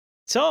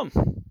Tom,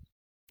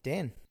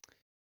 Dan.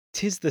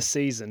 'tis the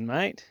season,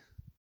 mate.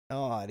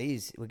 Oh, it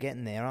is. We're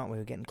getting there, aren't we?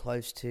 We're getting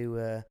close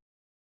to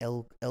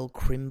El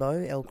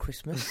Crimbo, El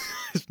Christmas.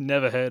 I've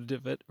never heard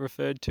of it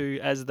referred to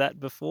as that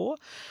before,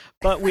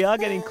 but we are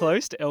getting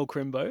close to El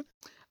Crimbo.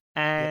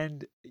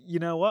 And you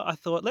know what? I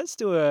thought let's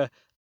do an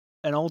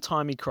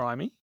old-timey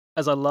crimey,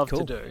 as I love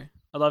Cool. to do.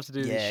 I love to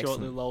do these short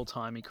excellent. little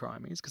old-timey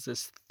crimies because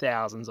there's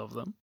thousands of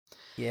them.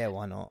 Yeah,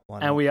 why not? Why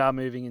And not? we are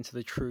moving into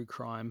the true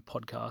crime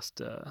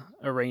podcast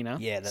arena,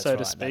 Yeah, that's so to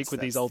right. speak,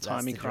 with these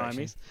old-timey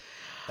crimies.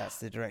 That's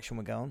the direction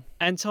we're going.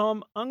 And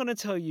Tom, I'm going to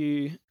tell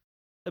you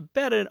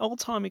about an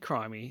old-timey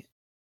crimey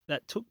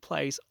that took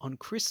place on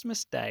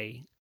Christmas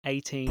Day,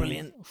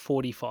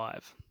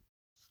 1845.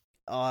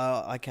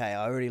 Oh, okay.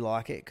 I already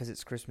like it because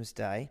it's Christmas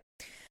Day.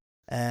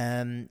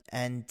 And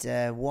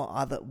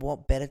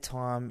what better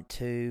time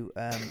to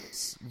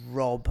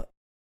rob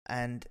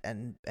and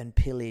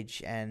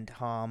pillage and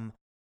harm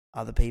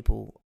other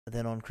people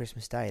than on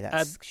Christmas Day?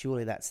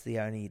 Surely that's the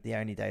only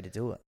day to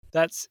do it.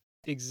 That's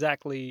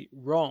exactly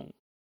wrong.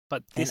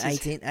 But this and is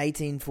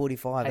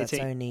 1845.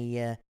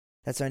 18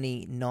 That's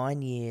only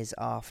 9 years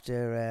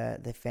after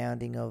the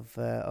founding of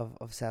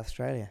South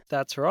Australia.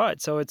 That's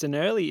right. So it's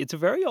a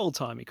very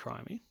old-timey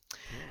crimey.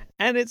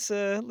 And it's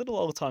a little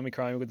old-timey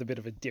crimey with a bit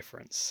of a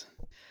difference.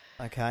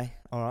 Okay,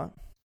 all right.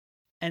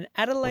 An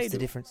Adelaide What's the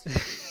difference?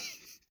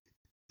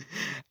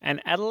 An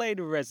Adelaide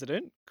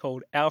resident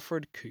called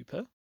Alfred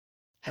Cooper.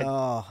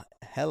 Oh,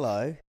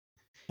 hello.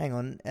 Hang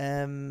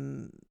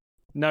on.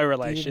 No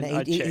relation.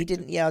 I He checked.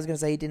 didn't. Yeah, I was going to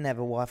say he didn't have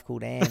a wife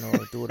called Anne or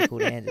a daughter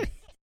called Anne. Did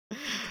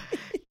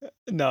he?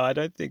 No, I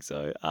don't think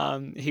so.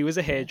 He was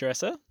a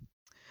hairdresser,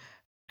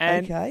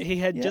 and Okay, he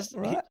had yeah,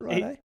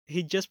 righto.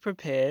 he just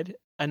prepared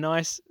a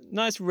nice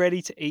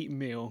ready to eat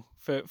meal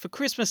for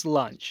Christmas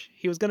lunch.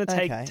 He was going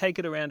to take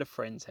it around a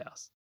friend's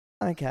house.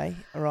 Okay,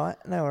 all right.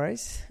 No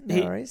worries.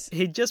 No worries.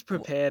 He'd just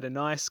prepared a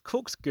nice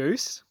cooked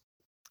goose,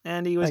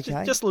 and he was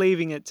Okay. just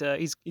leaving it.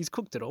 He's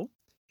cooked it all.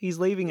 He's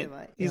leaving it.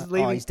 Mate. He's Yeah.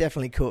 leaving. Oh, he's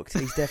definitely cooked.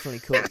 He's definitely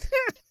cooked.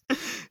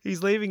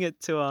 He's leaving it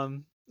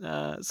to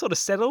sort of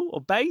settle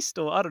or baste,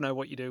 or I don't know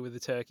what you do with a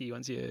turkey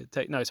once you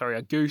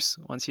a goose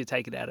once you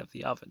take it out of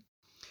the oven.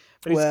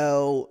 But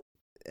Well,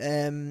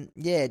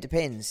 yeah, it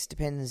depends.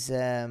 Depends.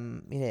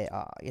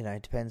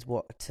 Depends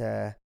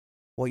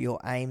what your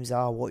aims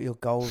are, what your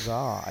goals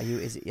are. Are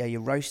you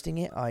roasting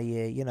it? Are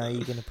you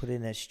going to put it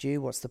in a stew?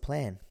 What's the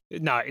plan?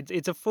 No,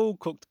 it's a full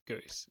cooked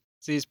goose.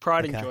 It's his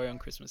pride and Okay. joy on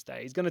Christmas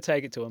Day. He's going to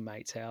take it to a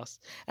mate's house,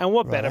 and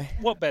what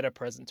better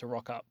present to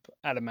rock up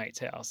at a mate's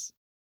house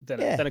than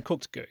a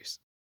cooked goose?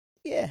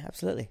 Yeah,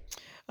 absolutely.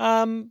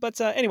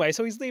 Anyway,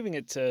 so he's leaving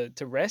it to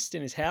rest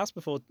in his house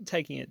before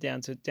taking it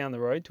down the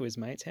road to his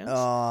mate's house.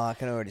 Oh, I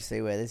can already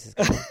see where this is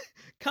going.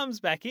 Comes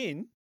back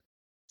in,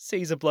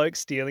 sees a bloke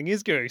stealing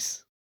his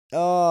goose.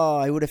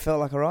 Oh, he would have felt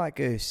like a right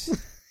goose.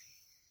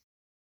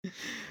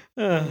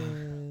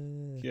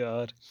 Oh,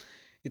 God,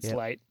 it's Yep.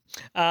 late.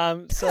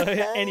 So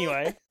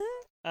anyway,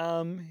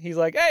 he's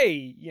like,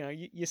 "Hey,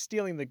 you're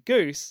stealing the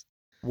goose,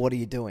 What are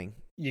you doing?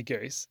 you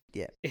goose."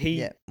 Yeah.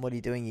 He What are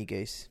you doing, you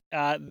goose?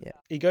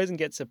 he goes and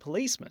gets a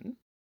policeman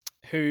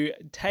who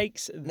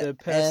takes the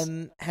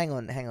person. Hang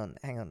on.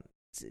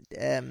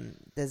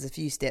 There's a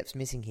few steps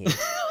missing here.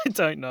 I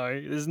don't know.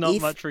 There's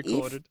not much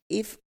recorded.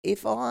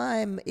 If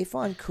I'm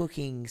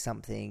cooking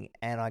something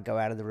and I go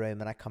out of the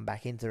room and I come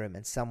back into the room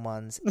and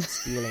someone's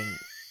stealing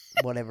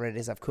whatever it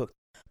is I've cooked,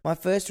 my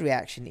first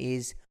reaction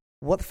is,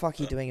 what the fuck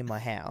are you doing in my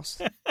house?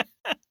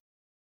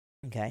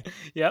 Okay.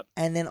 Yep.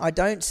 And then I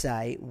don't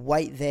say,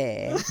 wait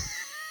there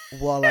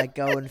while I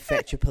go and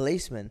fetch a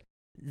policeman.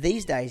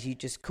 These days, you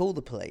just call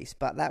the police,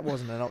 but that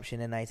wasn't an option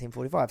in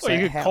 1845. Well,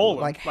 you could call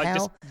them,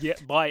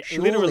 by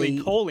literally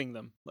calling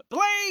them. Like,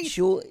 please!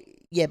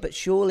 But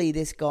surely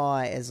this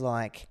guy is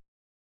like,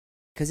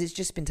 because it's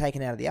just been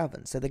taken out of the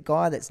oven. So the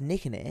guy that's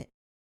nicking it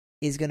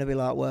is going to be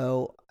like,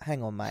 well,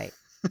 hang on, mate.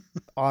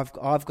 I've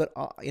got,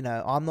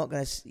 I'm not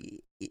going to,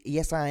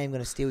 yes, I am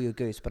going to steal your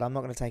goose, but I'm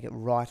not going to take it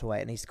right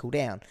away. It needs to cool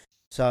down.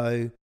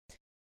 So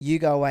you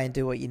go away and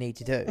do what you need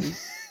to do,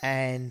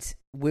 and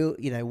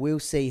we'll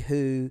see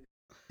who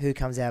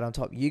comes out on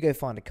top. You go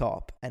find a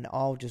cop, and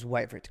I'll just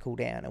wait for it to cool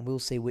down, and we'll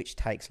see which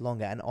takes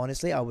longer. And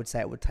honestly, I would say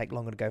it would take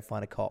longer to go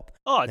find a cop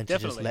Oh, than definitely.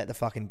 to just let the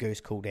fucking goose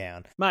cool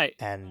down, Mate,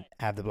 and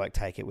have the bloke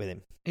take it with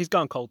him. he's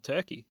gone cold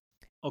turkey.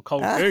 Or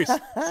cold goose,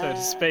 so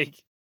to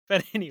speak.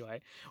 But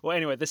anyway,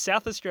 the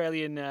South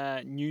Australian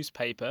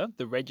newspaper,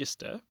 The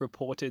Register,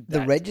 reported that...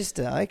 The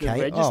Register, okay.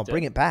 The Register. Oh,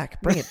 bring it back.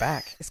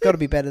 It's got to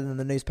be better than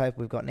the newspaper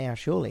we've got now,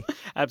 surely.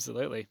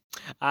 Absolutely.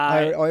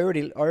 I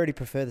already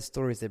prefer the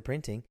stories they're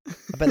printing.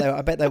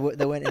 I bet there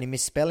weren't any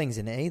misspellings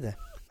in it either.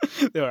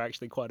 There were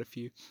actually quite a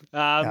few.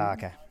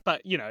 Okay.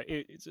 But,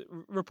 it's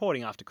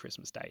reporting after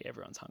Christmas Day.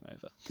 Everyone's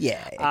hungover.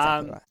 Yeah,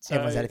 exactly right. So-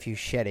 Everyone's had a few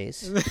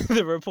sheddies.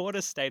 The reporter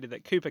stated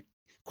that Cooper,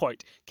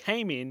 quote,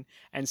 came in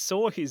and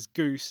saw his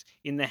goose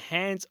in the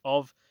hands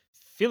of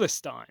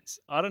Philistines.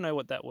 I don't know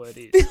what that word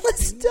is.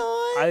 Philistines.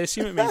 I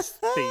assume it means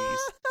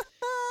thieves.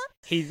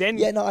 He then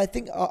Yeah, no, I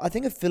think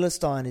a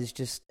Philistine is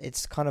just,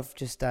 it's kind of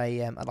just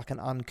a like an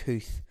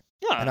uncouth,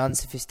 an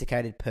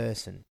unsophisticated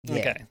person. Yeah.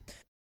 Okay.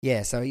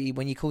 Yeah, so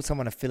when you call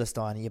someone a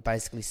Philistine, you're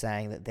basically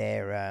saying that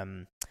they're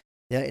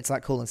yeah, it's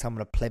like calling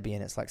someone a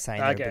plebeian. It's like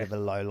saying they're a bit of a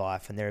low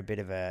life and they're a bit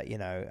of a,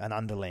 an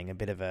underling, a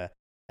bit of a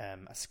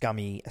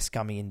scummy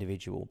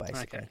individual,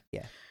 basically. Okay.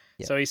 Yeah.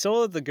 Yeah. So he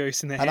saw the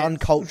goose in the An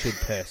uncultured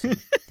person.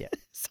 Yeah.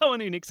 Someone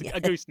who nicks a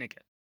goose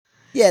nicker.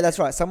 Yeah, that's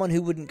right. Someone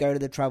who wouldn't go to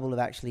the trouble of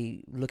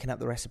actually looking up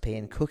the recipe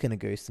and cooking a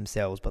goose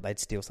themselves, but they'd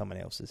steal someone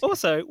else's.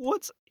 Also,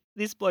 what's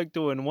this bloke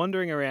doing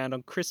wandering around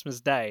on Christmas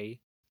Day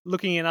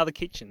looking in other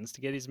kitchens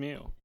to get his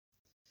meal?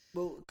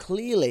 Well,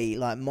 clearly,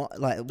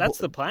 that's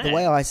the plan. The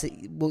way I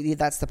see,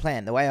 that's the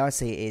plan. The way I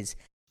see it is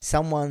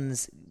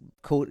someone's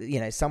called,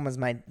 someone's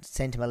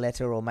sent him a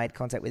letter or made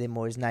contact with him,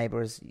 or his neighbour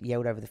has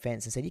yelled over the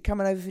fence and said, "You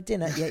coming over for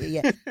dinner?"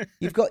 Yeah.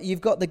 You've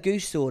got the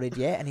goose sorted,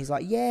 yeah? And he's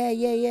like,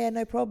 yeah,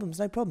 no problems.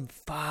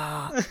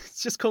 Fuck.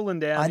 It's just cooling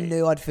down. I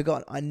knew I'd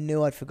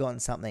forgotten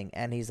something,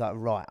 and he's like,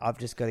 right, I've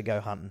just got to go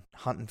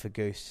hunting for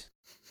goose.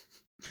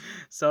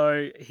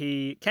 So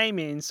he came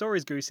in, saw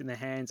his goose in the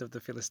hands of the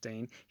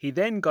Philistine. He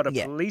then got a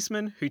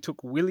policeman who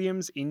took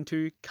Williams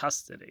into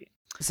custody.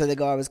 So the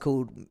guy was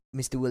called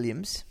Mr.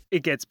 Williams.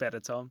 It gets better,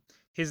 Tom.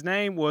 His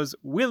name was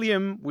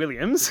William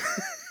Williams.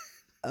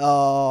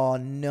 Oh,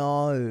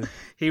 no.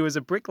 He was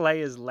a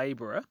bricklayer's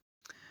labourer.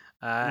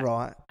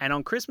 Right. And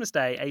on Christmas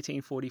Day,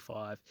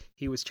 1845,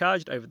 he was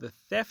charged over the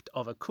theft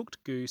of a cooked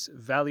goose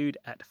valued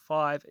at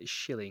 5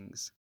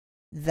 shillings.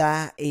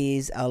 That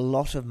is a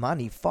lot of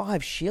money.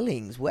 5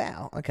 shillings.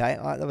 Wow. Okay.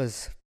 That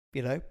was,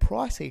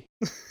 pricey.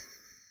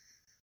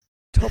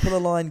 Top of the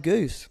line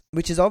goose,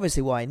 which is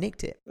obviously why he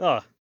nicked it. Oh,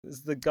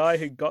 it's the guy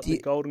who got the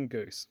golden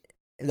goose.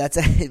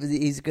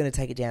 He's going to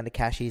take it down to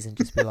Cashies and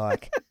just be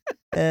like,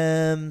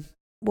 what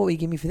will you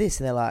give me for this?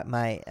 And they're like,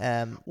 mate,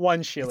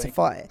 1 shilling.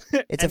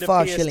 It's a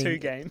 5 shilling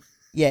PS2 game.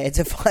 Yeah, it's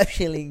a 5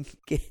 shilling.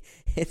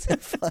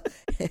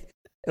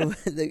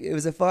 It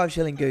was a 5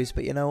 shilling goose,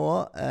 but you know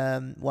what?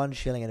 1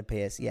 shilling and a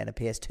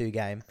PS2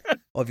 game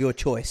of your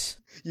choice.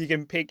 You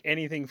can pick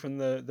anything from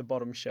the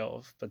bottom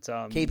shelf, but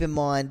keep in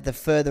mind, the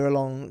further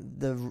along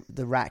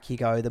the rack you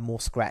go, the more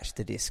scratched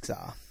the discs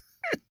are.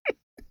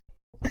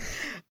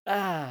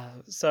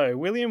 So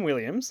William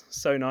Williams,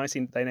 so nice,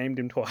 they named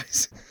him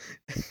twice.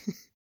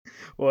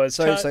 was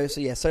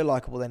so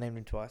likable. They named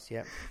him twice.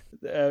 Yeah.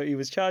 He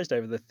was charged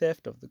over the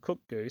theft of the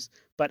cooked goose,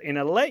 but in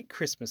a late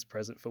Christmas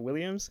present for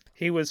Williams,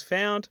 he was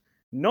found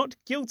not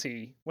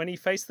guilty when he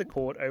faced the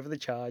court over the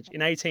charge in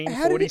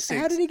 1846.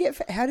 How did he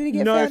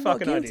get no found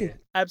fucking not guilty? idea.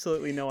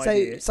 Absolutely no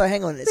idea. So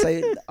hang on.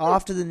 So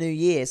after the New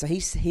Year, so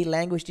he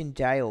languished in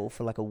jail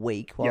for like a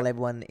week while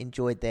everyone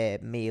enjoyed their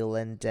meal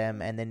and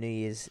their New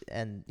Year's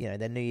and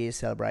their New Year's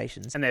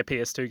celebrations and their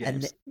PS2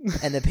 games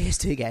and their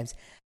PS2 games.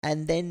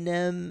 And then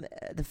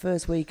the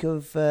first week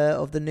of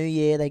the New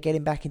Year, they get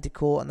him back into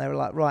court, and they were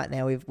like, right,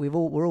 now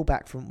we're all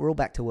back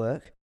to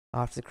work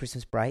after the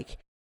Christmas break.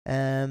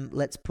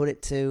 Let's put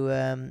it to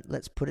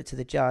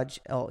the judge,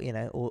 or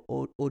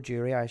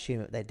jury. I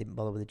assume they didn't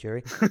bother with the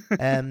jury.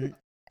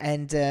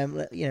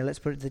 Let's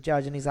put it to the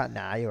judge. And he's like,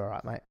 "Nah, you're all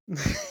right, mate.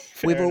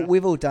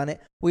 We've all done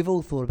it. We've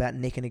all thought about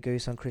nicking a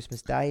goose on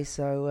Christmas Day,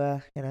 so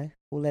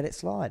we'll let it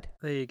slide."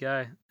 There you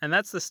go. And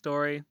that's the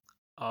story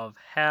of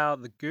how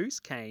the goose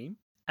came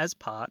as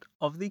part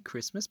of the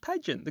Christmas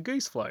pageant, the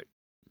goose float.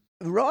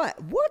 Right?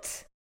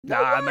 What? No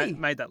I way.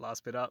 made that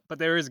last bit up, but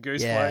there is a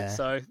goose float,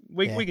 so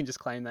we can just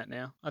claim that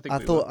now. I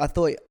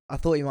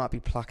thought you might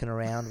be plucking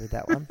around with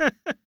that one.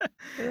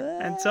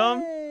 And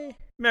Tom,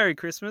 Merry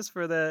Christmas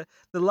for the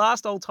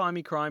last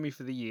old-timey crimey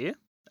for the year.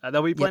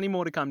 There'll be plenty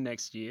more to come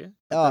next year.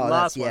 The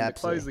last one to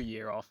close the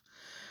year off.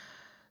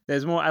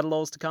 There's more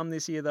Adalols to come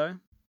this year, though,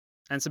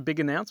 and some big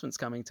announcements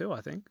coming too,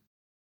 I think.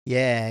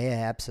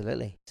 Yeah,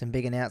 absolutely. Some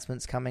big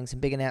announcements coming.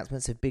 Some big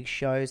announcements of big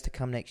shows to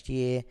come next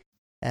year.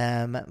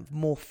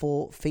 More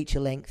for feature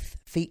length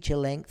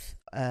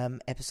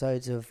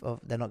episodes of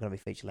they're not going to be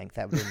feature length.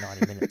 That would be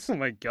 90 minutes. Oh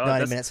my god,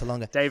 90 minutes or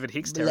longer. David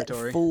Hicks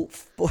territory.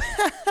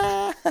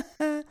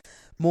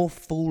 More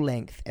full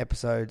length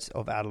episodes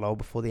of Adderall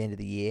before the end of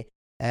the year.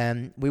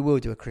 We will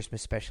do a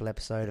Christmas special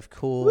episode, of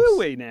course. Will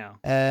we now?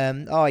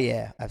 Oh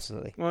yeah,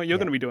 absolutely. Well, you're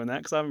going to be doing that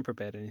because I haven't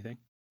prepared anything.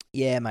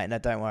 Yeah, mate. No,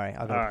 don't worry.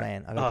 I've got a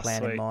plan. I've got a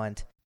plan in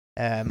mind.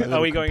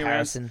 Are we going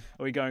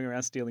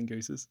around stealing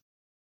gooses?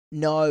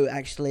 No,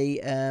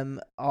 actually. I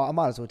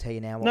might as well tell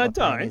you now what my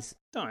plan is.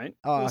 Don't.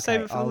 Oh, we'll okay.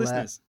 save it for the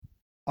listeners.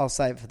 I'll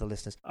save it for the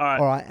listeners.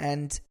 All right.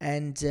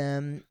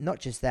 And not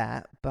just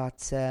that, but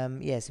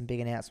some big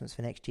announcements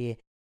for next year.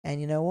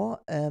 And you know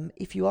what?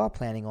 If you are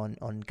planning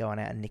on going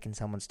out and nicking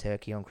someone's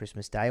turkey on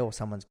Christmas Day or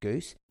someone's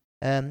goose,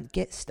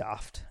 get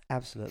stuffed.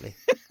 Absolutely.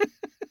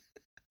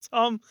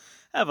 Tom,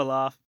 have a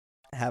laugh.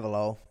 Have a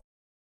lol.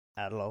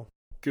 Add a lol.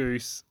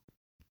 Goose.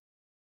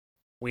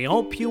 We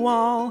hope you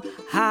all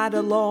had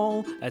a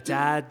lol at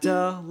Add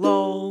a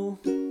lol.